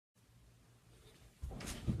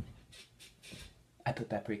I put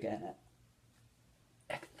paprika in it,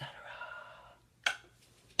 etc.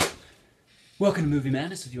 Welcome to Movie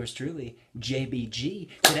Madness with yours truly, JBG.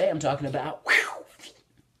 Today I'm talking about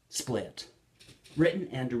Split. Written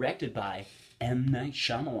and directed by M. Night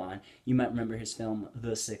Shyamalan. You might remember his film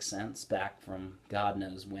The Sixth Sense back from God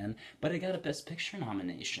knows when, but it got a Best Picture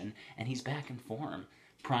nomination, and he's back in form.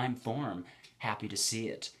 Prime form. Happy to see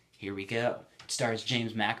it. Here we go. It stars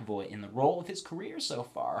James McAvoy in the role of his career so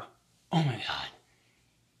far. Oh my god.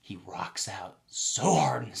 He rocks out so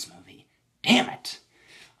hard in this movie. Damn it!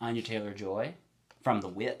 Anya Taylor-Joy from The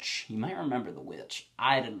Witch. You might remember The Witch.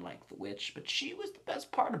 I didn't like The Witch, but she was the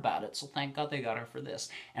best part about it, so thank God they got her for this.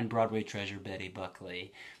 And Broadway treasure Betty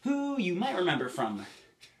Buckley, who you might remember from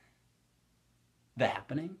The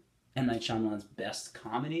Happening, M. Night Shyamalan's best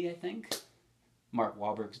comedy, I think. Mark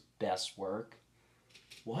Wahlberg's best work.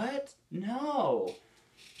 What? No!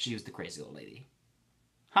 She was the crazy old lady.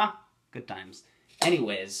 Huh? Good times.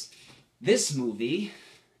 Anyways, this movie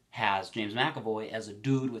has James McAvoy as a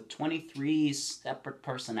dude with 23 separate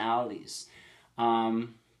personalities.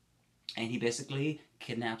 And he basically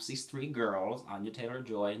kidnaps these three girls, Anya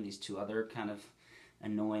Taylor-Joy and these two other kind of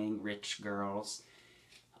annoying rich girls.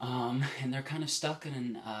 And they're kind of stuck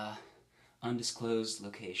in an undisclosed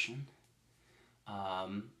location.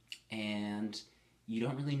 And you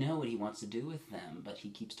don't really know what he wants to do with them, but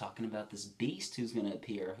he keeps talking about this beast who's going to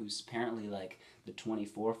appear, who's apparently like the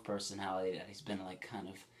 24th personality that he's been like kind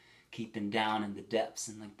of keeping down in the depths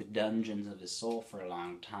and like the dungeons of his soul for a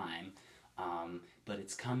long time. But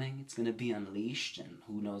it's coming, it's going to be unleashed, and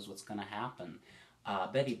who knows what's going to happen.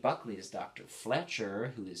 Betty Buckley is Dr.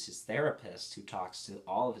 Fletcher, who is his therapist, who talks to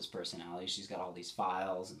all of his personalities. She's got all these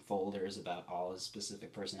files and folders about all his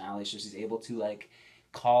specific personalities, so she's able to like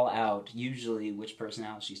call out usually which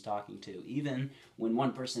personality she's talking to, even when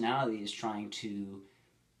one personality is trying to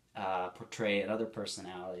portray another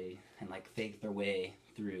personality and like fake their way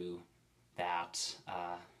through that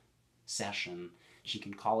session. She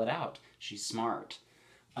can call it out. She's smart.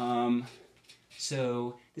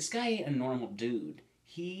 So this guy ain't a normal dude.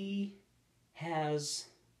 He has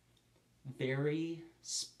very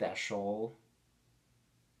special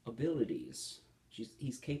abilities.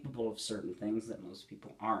 He's capable of certain things that most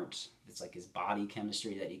people aren't. It's like his body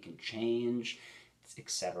chemistry that he can change,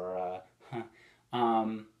 etc.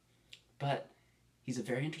 But he's a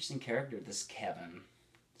very interesting character, this Kevin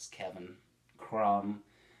Crumb.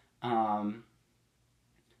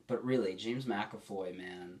 But really, James McAvoy,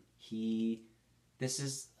 man, it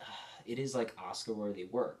is like Oscar-worthy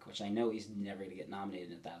work, which I know he's never going to get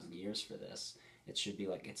nominated in 1,000 years for this. It should be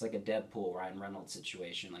like, it's like a Deadpool, Ryan Reynolds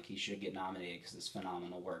situation. Like, he should get nominated because it's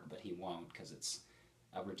phenomenal work, but he won't because it's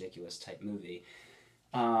a ridiculous type movie.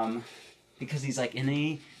 Because he's like in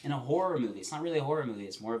a horror movie. It's not really a horror movie.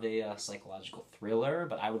 It's more of a psychological thriller,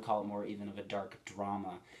 but I would call it more even of a dark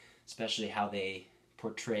drama, especially how they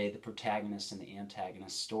portray the protagonist and the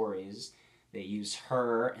antagonist stories. They use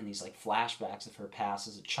her and these like flashbacks of her past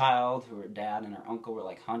as a child, who her dad and her uncle were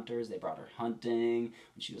like hunters. They brought her hunting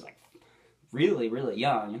when she was like really, really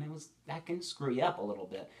young, and that can screw you up a little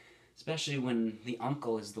bit, especially when the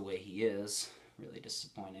uncle is the way he is, really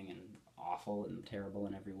disappointing and awful and terrible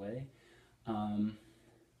in every way.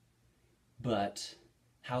 But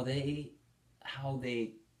how they,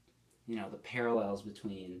 you know, the parallels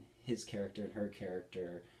between his character and her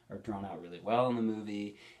character are drawn out really well in the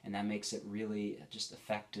movie, and that makes it really just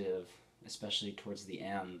effective, especially towards the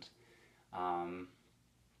end.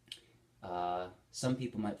 Some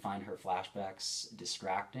people might find her flashbacks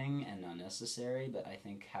distracting and unnecessary, but I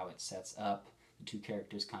think how it sets up the two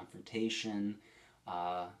characters' confrontation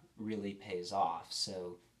really pays off.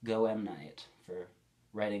 So go M. Night for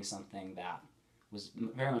writing something that was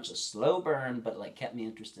very much a slow burn, but like kept me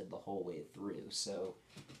interested the whole way through. So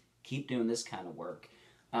keep doing this kind of work.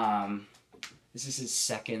 This is his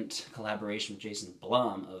second collaboration with Jason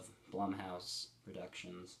Blum of Blumhouse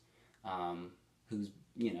Productions, who's,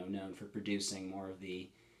 you know, known for producing more of the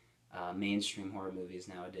mainstream horror movies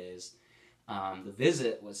nowadays. The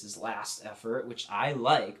Visit was his last effort, which I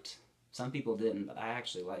liked. Some people didn't, but I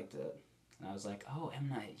actually liked it. And I was like, oh, M.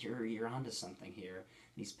 Night, you're onto something here.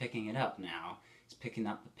 And he's picking it up now. He's picking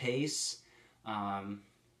up the pace.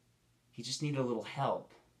 He just needed a little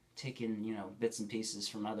help, taking, you know, bits and pieces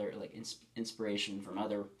from other, like, inspiration from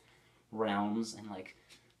other realms, and like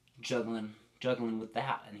juggling with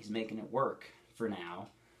that, and he's making it work for now.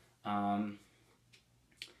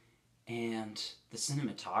 And the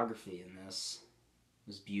cinematography in this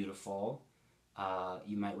was beautiful.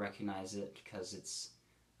 You might recognize it because it's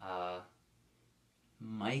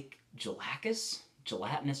Mike Gelakis,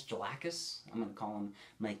 Gelatinous Gelakis. I'm going to call him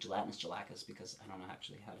Mike Gelatinous Gelakis because I don't know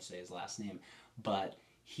actually how to say his last name. But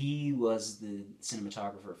he was the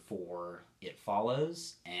cinematographer for It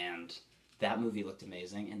Follows, and that movie looked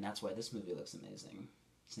amazing, and that's why this movie looks amazing.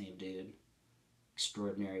 Same dude.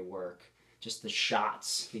 Extraordinary work. Just the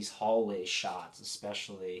shots, these hallway shots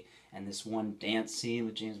especially, and this one dance scene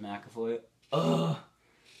with James McAvoy. Ugh!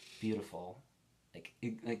 Beautiful.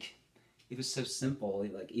 It was so simple.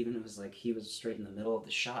 Like, even it was like he was straight in the middle of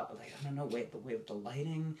the shot, but like, I don't know, the way with the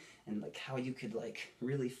lighting and like how you could like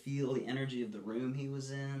really feel the energy of the room he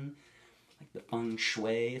was in, like the feng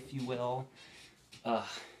shui, if you will.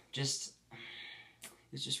 Just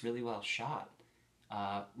it was just really well shot.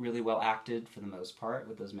 Really well acted for the most part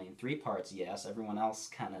with those main three parts. Yes, everyone else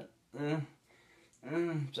kind of,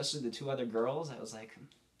 especially the two other girls. I was like,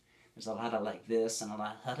 there's a lot of like this and a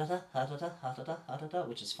lot of ha-da-da, ha-da-da, ha-da-da, ha-da-da,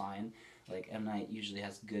 which is fine. Like, M. Night usually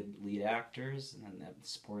has good lead actors, and then the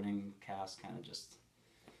supporting cast kind of just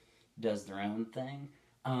does their own thing.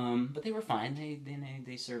 But they were fine.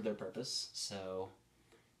 They served their purpose. So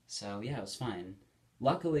yeah, it was fine.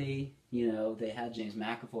 Luckily, you know, they had James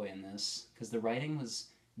McAvoy in this because the writing was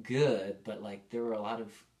good, but like there were a lot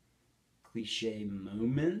of cliche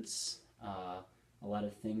moments, a lot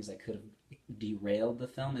of things that could have derailed the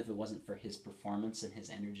film if it wasn't for his performance and his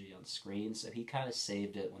energy on screen. So he kind of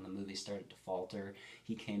saved it when the movie started to falter.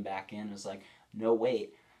 He came back in and was like, no,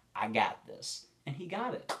 wait, I got this. And he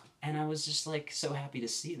got it. And I was just like so happy to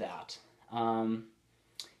see that.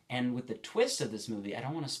 And with the twist of this movie, I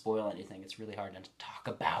don't want to spoil anything. It's really hard to talk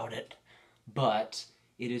about it. But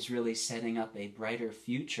it is really setting up a brighter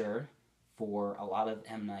future for a lot of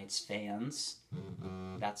M. Night's fans.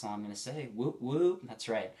 That's all I'm going to say. Whoop, whoop. That's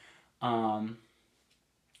right.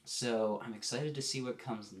 So I'm excited to see what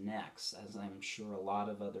comes next, as I'm sure a lot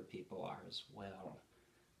of other people are as well.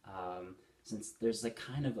 Since there's like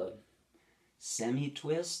kind of a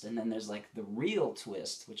semi-twist, and then there's like the real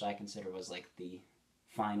twist, which I consider was like the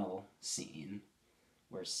final scene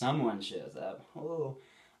where someone shows up. Oh,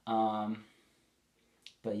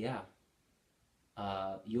 but yeah,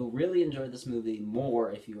 you'll really enjoy this movie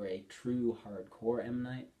more if you are a true hardcore M.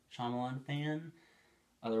 Night Shyamalan fan.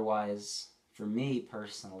 Otherwise, for me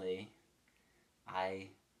personally, I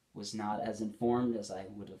was not as informed as I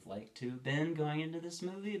would have liked to have been going into this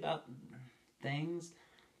movie about things,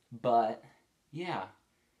 but yeah,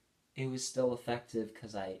 it was still effective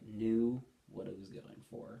because I knew what it was going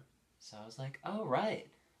for. So I was like, oh right,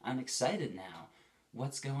 I'm excited now.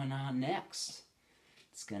 What's going on next?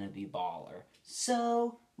 It's gonna be baller.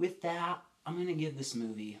 So with that, I'm gonna give this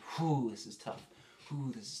movie, this is tough.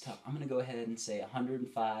 This is tough. I'm gonna go ahead and say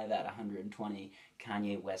 105 out of 120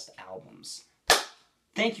 Kanye West albums.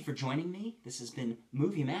 Thank you for joining me. This has been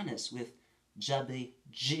Movie Madness with Jubby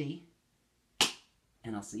G,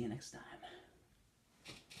 and I'll see you next time.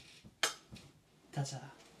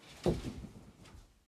 Ta-ta.